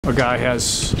A guy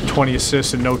has 20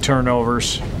 assists and no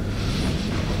turnovers.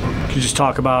 Could you just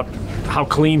talk about how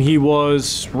clean he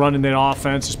was running that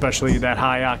offense, especially that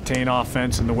high-octane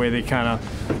offense, and the way they kind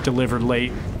of delivered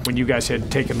late when you guys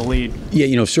had taken the lead?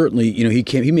 Yeah, certainly,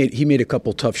 he made a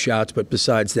couple tough shots, but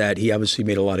besides that, he obviously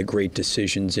made a lot of great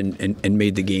decisions and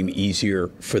made the game easier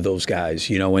for those guys,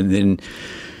 and then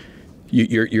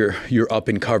you're up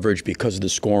in coverage because of the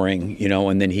scoring,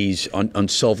 and then he's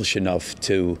unselfish enough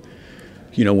to,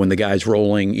 when the guy's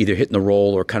rolling, either hitting the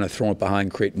roll or kind of throwing it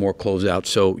behind, create more closeouts.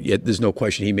 So yeah, there's no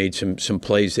question he made some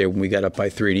plays there when we got up by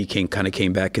 3, and he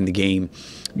came back in the game.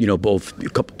 Both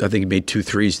I think he made 2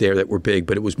 threes there that were big,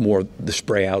 but it was more the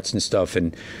spray outs and stuff.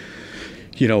 And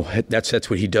that's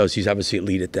what he does. He's obviously a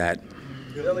lead at that.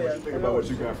 What do you think about what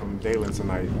you got from Dalen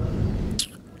tonight?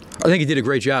 I think he did a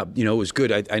great job. It was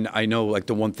good. I know, like,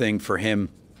 the one thing for him,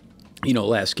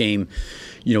 last game,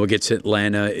 against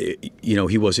Atlanta,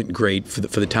 he wasn't great for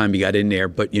the time he got in there,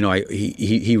 but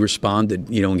he responded,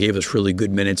 and gave us really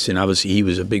good minutes, and obviously he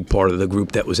was a big part of the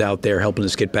group that was out there helping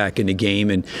us get back in the game.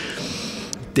 And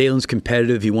Dalen's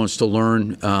competitive. He wants to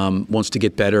learn, wants to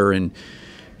get better, and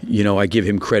I give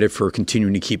him credit for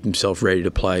continuing to keep himself ready to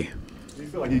play. Do you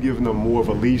feel like you're giving them more of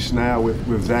a leash now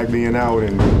with Zach being out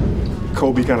and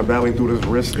Kobe kind of battling through this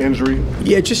wrist injury?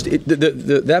 Yeah, just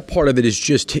that part of it is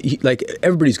just like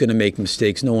everybody's going to make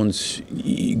mistakes. No one's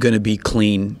going to be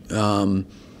clean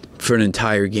for an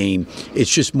entire game.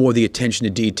 It's just more the attention to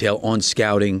detail on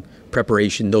scouting,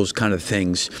 preparation, those kind of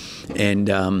things, and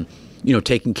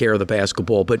taking care of the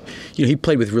basketball. But he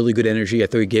played with really good energy. I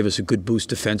thought he gave us a good boost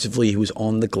defensively. He was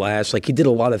on the glass. Like, he did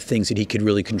a lot of things that he could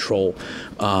really control.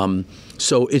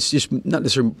 So it's just not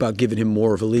necessarily about giving him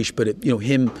more of a leash, but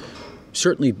him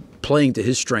certainly playing to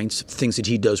his strengths, things that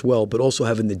he does well, but also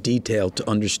having the detail to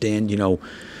understand,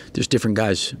 there's different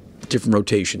guys, different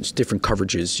rotations, different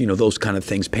coverages, those kind of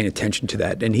things, paying attention to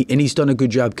that. And he's done a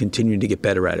good job continuing to get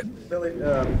better at it. Billy,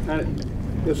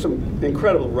 there's some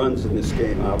incredible runs in this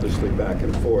game, obviously, back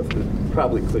and forth, and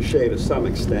probably cliche to some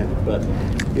extent, but,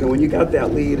 when you got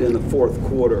that lead in the fourth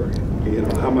quarter,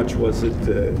 how much was it,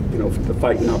 the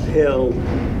fighting uphill?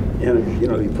 And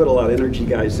you put a lot of energy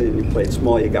guys in. You played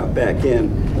small. You got back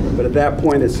in, but at that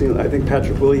point, it seemed. I think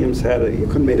Patrick Williams he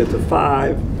couldn't make it to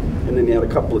 5, and then he had a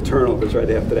couple of turnovers right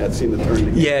after that. Seemed to turn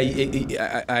the game.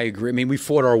 Yeah, I agree. I mean, we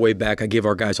fought our way back. I give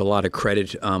our guys a lot of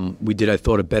credit. We did, I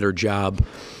thought, a better job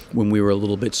when we were a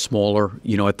little bit smaller.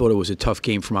 I thought it was a tough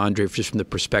game from Andre, just from the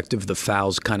perspective the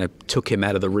fouls kind of took him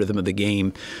out of the rhythm of the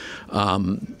game,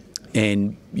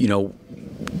 and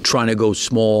trying to go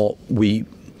small, we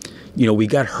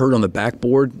got hurt on the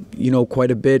backboard,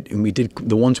 quite a bit, and we did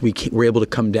the ones we were able to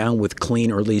come down with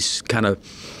clean, or at least kind of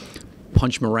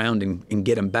punch them around and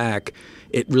get them back.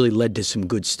 It really led to some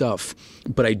good stuff.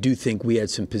 But I do think we had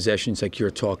some possessions like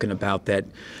you're talking about that,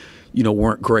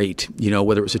 weren't great.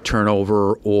 Whether it was a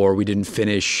turnover or we didn't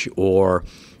finish or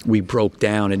we broke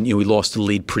down and we lost the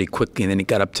lead pretty quickly, and then it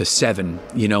got up to 7.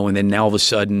 And then now all of a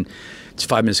sudden it's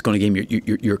 5 minutes going to game.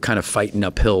 You're kind of fighting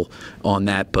uphill on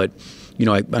that, but. I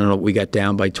don't know, we got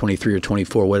down by 23 or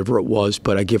 24, whatever it was,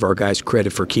 but I give our guys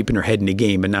credit for keeping their head in the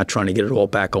game and not trying to get it all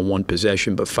back on one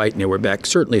possession, but fighting their way back.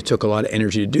 Certainly it took a lot of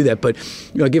energy to do that, but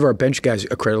I give our bench guys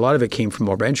a credit. A lot of it came from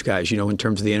our bench guys, in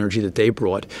terms of the energy that they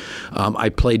brought. I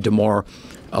played DeMar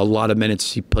a lot of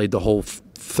minutes. He played the whole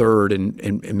third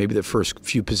and maybe the first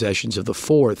few possessions of the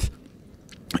fourth.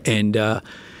 And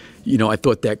I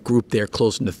thought that group there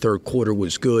close in the third quarter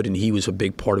was good, and he was a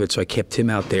big part of it, so I kept him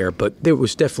out there. But there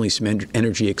was definitely some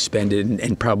energy expended,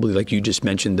 and probably, like you just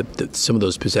mentioned, some of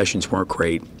those possessions weren't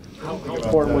great. How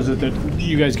important was it that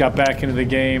you guys got back into the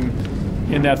game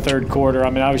in that third quarter?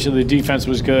 I mean, obviously the defense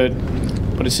was good,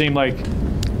 but it seemed like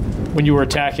when you were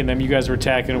attacking them, you guys were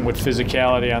attacking them with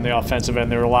physicality on the offensive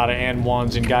end. There were a lot of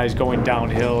and-ones and guys going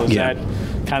downhill. Is that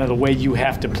kind of the way you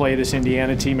have to play this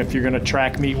Indiana team if you're going to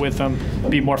track meet with them,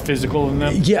 be more physical than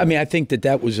them? Yeah, I mean, I think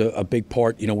that was a big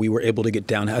part. We were able to get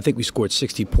down. I think we scored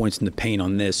 60 points in the paint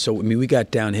on this. So, I mean, we got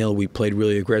downhill. We played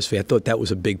really aggressively. I thought that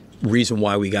was a big reason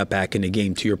why we got back in the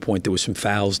game. To your point, there was some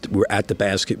fouls. We were at the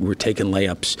basket. We were taking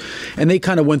layups. And they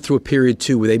kind of went through a period,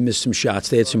 too, where they missed some shots.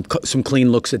 They had some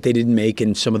clean looks that they didn't make,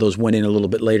 and some of those went in a little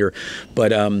bit later.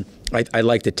 But I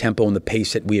liked the tempo and the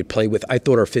pace that we had played with. I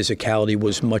thought our physicality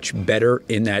was much better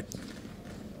in that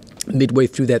midway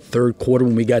through that third quarter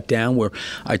when we got down, where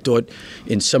I thought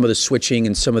in some of the switching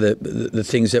and some of the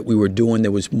things that we were doing,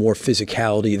 there was more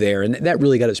physicality there. And that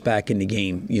really got us back in the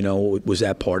game, was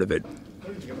that part of it.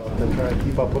 What did you think To try and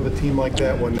keep up with a team like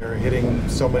that when they're hitting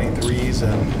so many threes,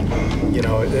 and you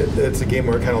know it's a game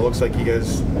where it kind of looks like you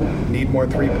guys need more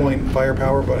three-point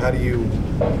firepower. But how do you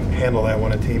handle that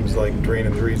when a team's like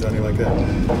draining threes on you like that?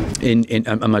 And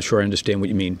I'm not sure I understand what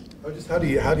you mean. Just how do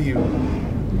you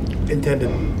intend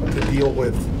to deal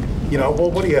with, you know,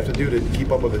 well, what do you have to do to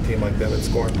keep up with a team like that that's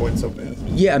scoring points so fast?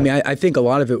 Yeah, I mean, I think a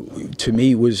lot of it, to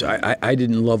me, was I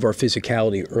didn't love our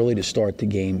physicality early to start the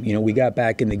game. You know, we got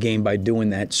back in the game by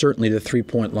doing that. Certainly the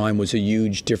three-point line was a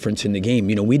huge difference in the game.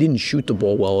 You know, we didn't shoot the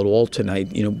ball well at all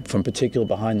tonight, you know, from particular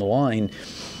behind the line.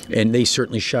 And they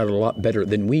certainly shot it a lot better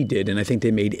than we did. And I think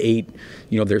they made 8,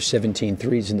 you know, their 17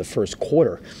 threes in the first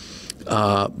quarter.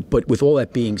 But with all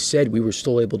that being said, we were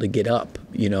still able to get up,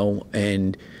 you know,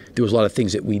 and there was a lot of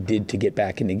things that we did to get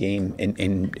back in the game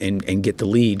and get the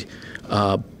lead.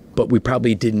 But we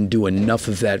probably didn't do enough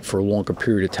of that for a longer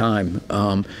period of time.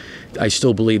 I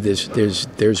still believe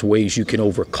there's ways you can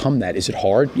overcome that. Is it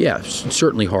hard? Yeah, it's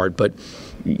certainly hard. But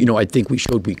you know, I think we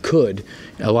showed we could.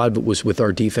 A lot of it was with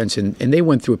our defense, and they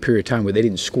went through a period of time where they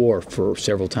didn't score for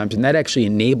several times, and that actually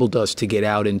enabled us to get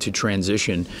out into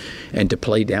transition and to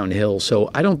play downhill. So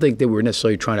I don't think they were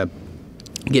necessarily trying to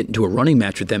get into a running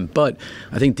match with them, but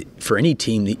I think for any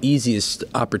team, the easiest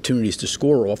opportunity is to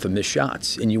score off of missed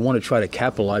shots, and you want to try to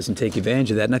capitalize and take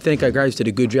advantage of that. And I think our guys did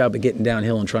a good job of getting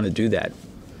downhill and trying to do that.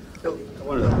 I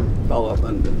want to follow up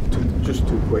on just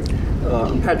too quick.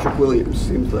 Patrick Williams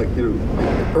seems like, you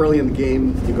know, early in the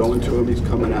game, you go into him, he's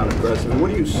coming out aggressive. And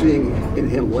what are you seeing in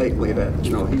him lately that,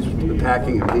 you know, he's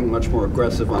attacking and being much more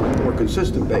aggressive on a more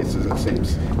consistent basis, it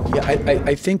seems? Yeah,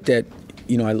 I think that,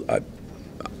 you know,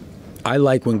 I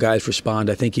like when guys respond.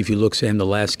 I think if you look at him the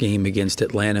last game against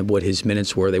Atlanta, what his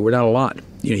minutes were, they were not a lot.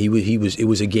 You know, it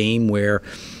was a game where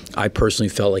I personally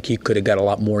felt like he could have got a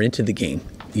lot more into the game,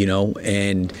 you know,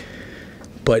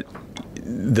 but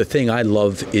the thing I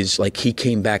love is like he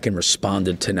came back and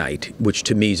responded tonight, which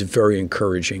to me is very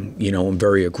encouraging, you know, and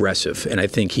very aggressive. And I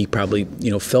think he probably, you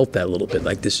know, felt that a little bit,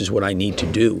 like this is what I need to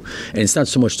do. And it's not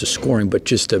so much the scoring, but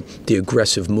just the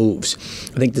aggressive moves.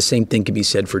 I think the same thing can be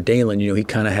said for Dalen. You know, he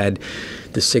kind of had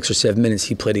the 6 or 7 minutes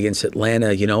he played against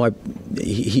Atlanta. You know,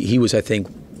 he was, I think,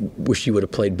 wish he would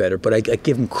have played better, but I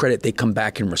give him credit. They come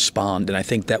back and respond, and I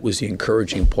think that was the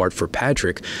encouraging part for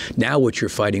Patrick. Now what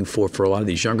you're fighting for a lot of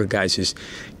these younger guys is,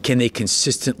 can they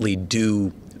consistently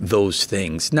do those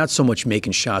things? Not so much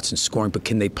making shots and scoring, but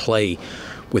can they play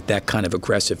with that kind of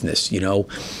aggressiveness, you know?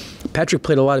 Patrick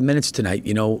played a lot of minutes tonight,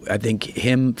 you know. I think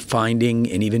him finding,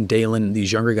 and even Dalen,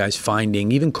 these younger guys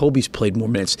finding, even Kobe's played more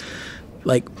minutes.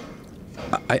 Like,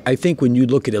 I think when you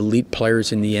look at elite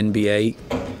players in the NBA,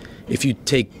 if you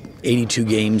take 82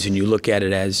 games and you look at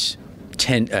it as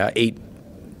 10-game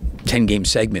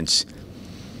segments,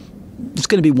 it's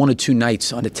going to be 1 or 2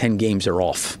 nights on the 10 games are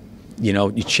off. You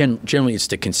know, generally it's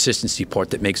the consistency part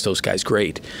that makes those guys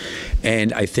great.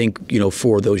 And I think, you know,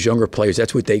 for those younger players,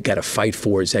 that's what they got to fight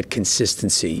for, is that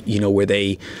consistency, you know, where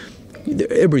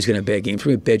everybody's going to have bad games,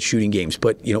 we're going to have bad shooting games,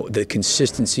 but, you know, the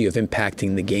consistency of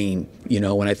impacting the game, you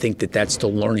know, and I think that's the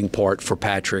learning part for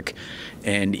Patrick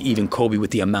and even Kobe with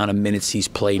the amount of minutes he's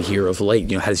played here of late.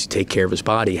 You know, how does he take care of his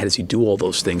body? How does he do all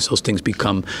those things? Those things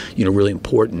become, you know, really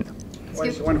important.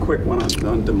 One quick one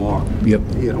on DeMar. Yep.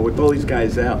 You know, with all these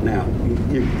guys out now,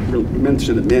 you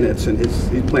mentioned the minutes, and he's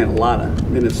playing a lot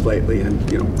of minutes lately.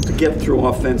 And, you know, to get through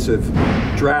offensive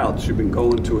droughts, you've been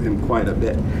going to him quite a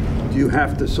bit. Do you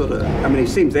have to sort of, I mean, he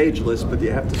seems ageless, but do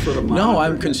you have to sort of monitor No,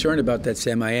 I'm him? concerned about that,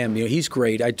 Sam. I am. You know, he's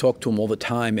great. I talk to him all the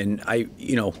time, and I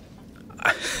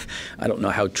don't know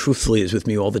how truthful he is with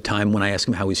me all the time when I ask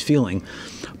him how he's feeling.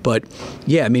 But,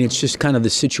 yeah, I mean, it's just kind of the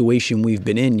situation we've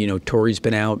been in. You know, Torrey's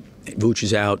been out, Vooch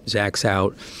is out, Zach's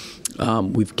out.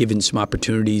 We've given some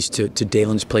opportunities to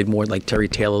Dalen's played more, like Terry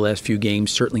Taylor last few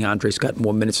games. Certainly Andre's got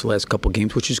more minutes the last couple of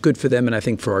games, which is good for them and I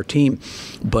think for our team.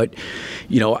 But,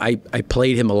 you know, I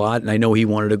played him a lot, and I know he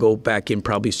wanted to go back in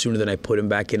probably sooner than I put him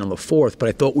back in on the 4th. But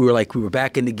I thought we were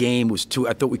back in the game.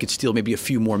 I thought we could steal maybe a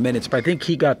few more minutes. But I think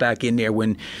he got back in there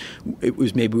when it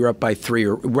was maybe we were up by 3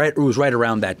 or it was right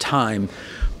around that time.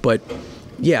 But,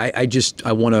 yeah,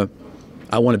 I want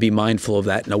to be mindful of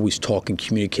that and always talk and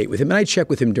communicate with him. And I check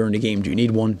with him during the game. Do you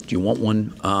need one? Do you want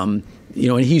one? You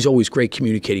know, and he's always great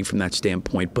communicating from that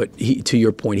standpoint. But to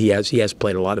your point, he has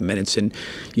played a lot of minutes, and,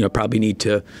 you know, probably need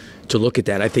to look at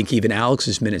that. I think even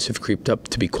Alex's minutes have creeped up,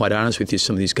 to be quite honest with you.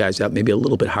 Some of these guys out maybe a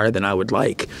little bit higher than I would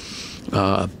like.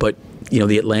 But, you know,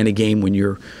 the Atlanta game, when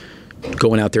you're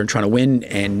going out there and trying to win,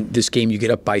 and this game you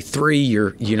get up by 3,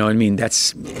 you know what I mean,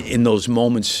 that's in those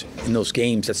moments, in those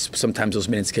games, that's sometimes those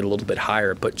minutes get a little bit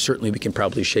higher, but certainly we can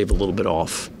probably shave a little bit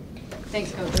off.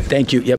 Thanks, Coach. Thank you. Yep.